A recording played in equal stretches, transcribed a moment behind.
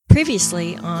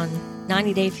Previously on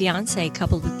 90 Day Fiancé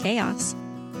Coupled with Chaos.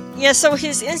 Yeah, so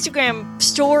his Instagram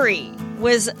story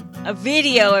was a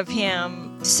video of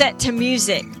him set to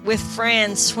music with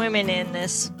friends swimming in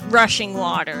this rushing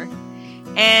water.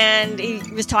 And he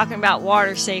was talking about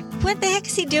water safety. What the heck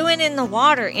is he doing in the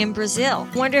water in Brazil?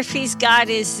 Wonder if he's got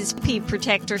his pee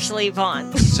protector sleeve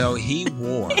on. So he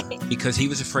wore, because he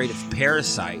was afraid of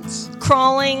parasites.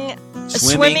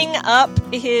 Swimming up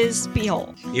his pee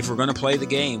hole. If we're going to play the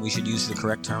game, we should use the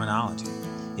correct terminology.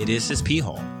 It is his pee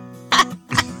hole.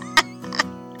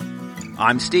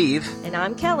 I'm Steve. And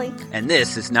I'm Kelly. And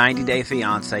this is 90 Day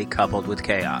Fiancé Coupled with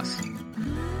Chaos.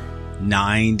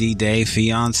 90 Day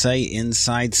Fiancé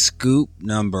Inside Scoop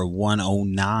number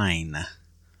 109.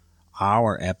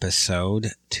 Our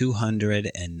episode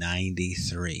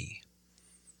 293.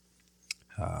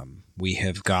 We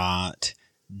have got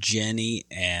Jenny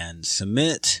and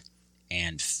Sumit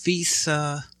and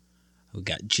Fisa. We've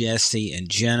got Jesse and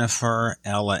Jennifer,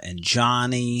 Ella and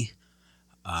Johnny,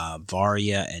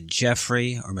 Varya and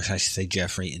Jeffrey, or I should say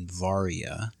Jeffrey and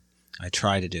Varya. I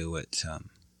try to do it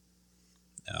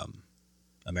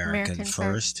American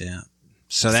first, yeah.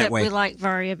 So Except that way we like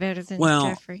Varya better than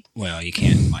Jeffrey. Well, you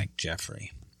can't like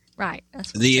Jeffrey. Right.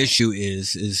 That's The issue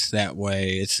is that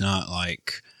way. It's not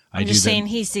like I'm just saying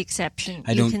he's the exception.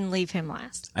 You can leave him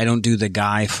last. I don't do the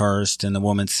guy first and the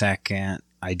woman second.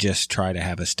 I just try to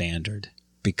have a standard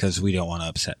because we don't want to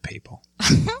upset people.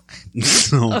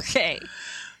 So, okay.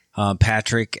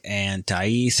 Patrick and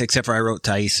Thais, except for I wrote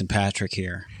Thais and Patrick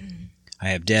here.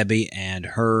 I have Debbie and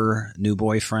her new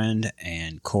boyfriend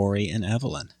and Corey and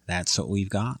Evelyn. That's what we've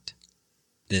got.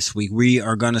 This week we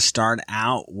are going to start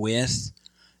out with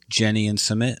Jenny and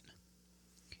Sumit.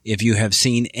 If you have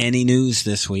seen any news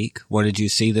this week, what did you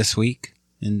see this week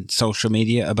in social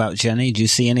media about Jenny? Did you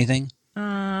see anything?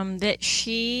 That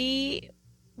she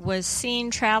was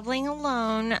seen traveling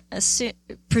alone,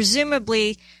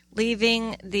 presumably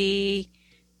leaving the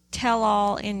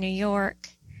tell-all in New York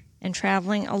and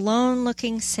traveling alone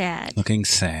looking sad. Looking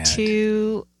sad.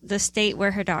 To the state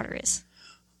where her daughter is.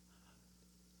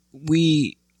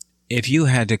 If you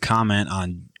had to comment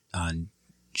on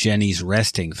Jenny's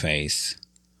resting face,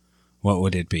 what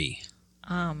would it be?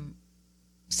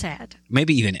 Sad.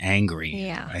 Maybe even angry.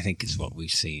 Yeah. I think is what we've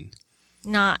seen.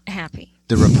 Not happy.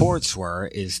 The reports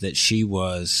is that she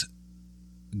was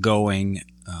going,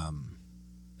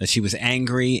 that she was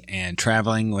angry and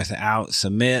traveling without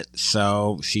Sumit,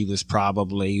 so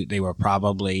they were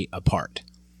probably apart.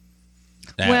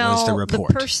 That was the report.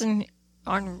 The person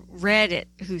on Reddit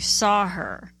who saw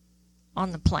her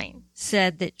on the plane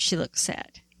said that she looked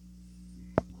sad.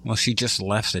 Well, she just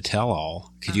left the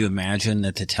tell-all. Could you imagine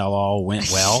that the tell-all went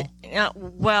well?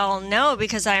 Well, no,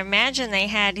 because I imagine they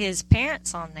had his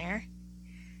parents on there.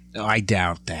 I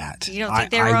doubt that. You don't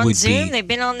think they were on Zoom? They've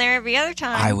been on there every other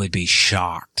time. I would be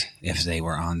shocked if they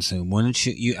were on Zoom. Wouldn't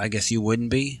you? I guess you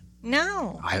wouldn't be?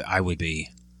 No. I would be.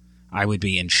 I would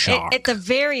be in shock. At the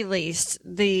very least,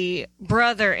 the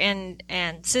brother and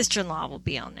sister-in-law will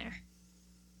be on there.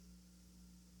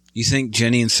 You think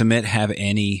Jenny and Sumit have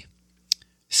any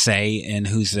say in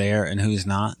who's there and who's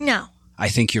not? No. I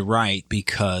think you're right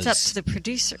because it's up to the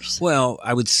producers. Well,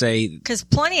 I would say because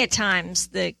plenty of times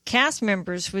the cast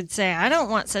members would say, "I don't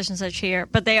want such and such here,"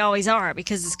 but they always are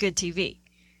because it's good TV.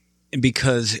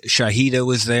 Because Shahida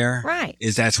was there, right?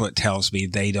 That's what tells me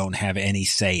they don't have any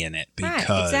say in it.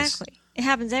 Because right, exactly. It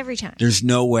happens every time. There's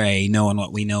no way, knowing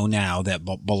what we know now, that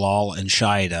Bilal and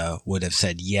Shahida would have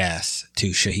said yes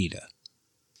to Shahida.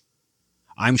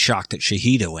 I'm shocked that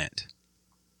Shahida went.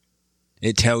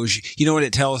 It tells you know what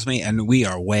it tells me? And we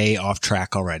are way off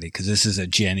track already because this is a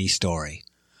Jenny story.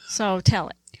 So tell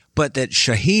it. But that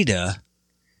Shahida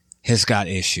has got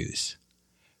issues.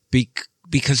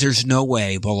 Because there's no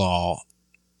way Bilal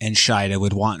and Shahida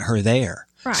would want her there.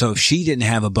 Right. So if she didn't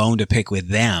have a bone to pick with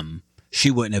them, she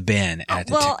wouldn't have been at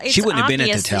the she wouldn't have been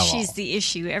at the tell-all. She's the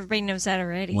issue. Everybody knows that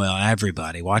already. Well,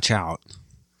 everybody. Watch out.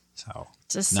 So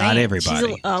just not everybody.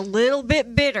 She's a little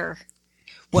bit bitter.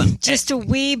 Well, just a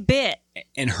wee bit.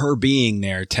 And her being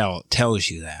there tells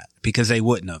you that because they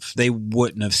wouldn't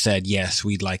have said, yes,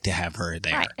 we'd like to have her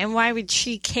there. Right. And why would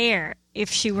she care if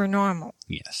she were normal?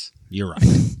 Yes, you're right.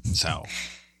 So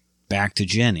back to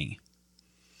Jenny.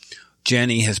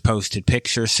 Jenny has posted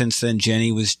pictures since then.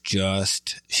 Jenny was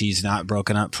she's not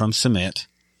broken up from Sumit.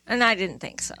 And I didn't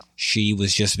think so. She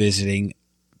was just visiting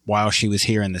while she was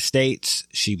here in the States.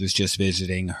 She was just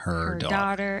visiting her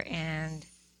daughter and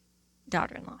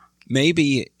daughter-in-law.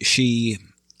 Maybe she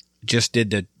just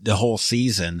did the whole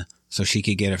season so she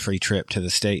could get a free trip to the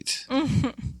States.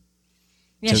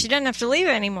 Yeah, she doesn't have to leave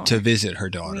anymore. To visit her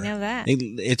daughter. We know that.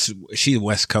 She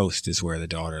West Coast is where the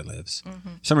daughter lives. For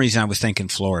some reason I was thinking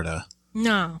Florida.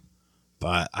 No.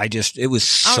 But I was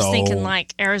thinking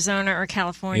like Arizona or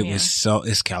California.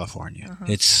 It's California.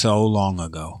 It's so long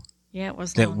ago. Yeah, it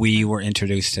was that we were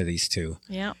introduced to these two.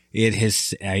 Yeah.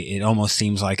 It almost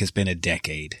seems like it's been a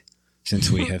decade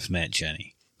since we have met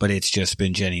Jenny. But it's just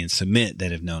been Jenny and Sumit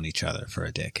that have known each other for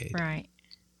a decade. Right.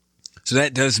 So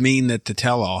that does mean that the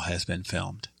tell-all has been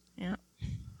filmed. Yeah.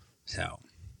 So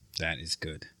that is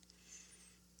good.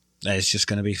 That is just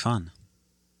going to be fun.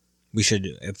 We should,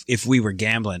 if we were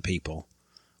gambling people,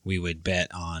 we would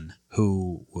bet on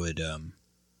who would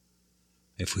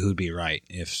be right,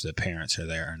 if the parents are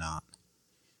there or not.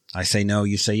 I say no,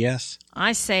 you say yes?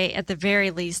 I say at the very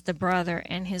least the brother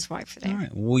and his wife are there. All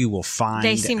right, we will find out.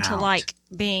 They seem to like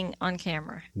being on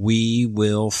camera. We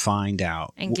will find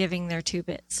out. And giving their 2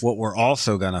 bits. What we're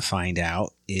also going to find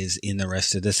out is in the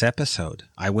rest of this episode.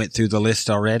 I went through the list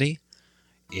already.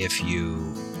 If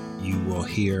you will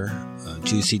hear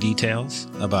juicy details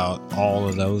about all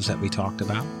of those that we talked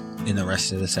about in the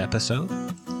rest of this episode.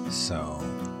 So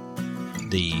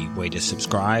the way to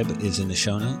subscribe is in the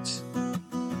show notes.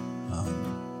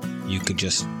 You could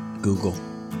just Google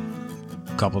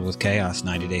Coupled with Chaos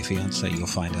 90 Day Fiancé. You'll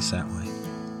find us that way.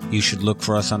 You should look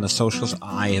for us on the socials.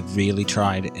 I have really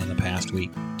tried in the past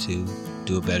week to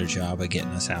do a better job of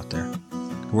getting us out there.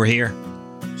 We're here.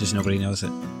 Just nobody knows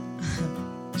it.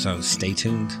 So stay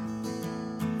tuned.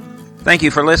 Thank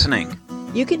you for listening.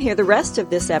 You can hear the rest of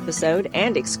this episode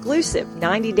and exclusive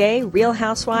 90-day Real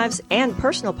Housewives and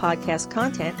personal podcast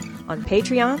content on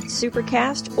Patreon,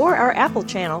 Supercast, or our Apple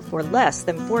channel for less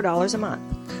than $4 a month.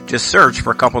 Just search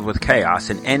for Coupled with Chaos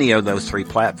in any of those 3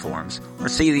 platforms, or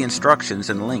see the instructions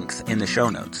and links in the show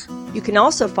notes. You can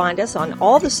also find us on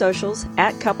all the socials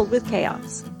at Coupled with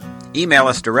Chaos. Email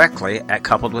us directly at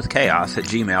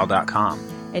coupledwithchaos@gmail.com.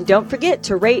 And don't forget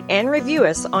to rate and review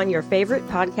us on your favorite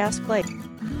podcast player.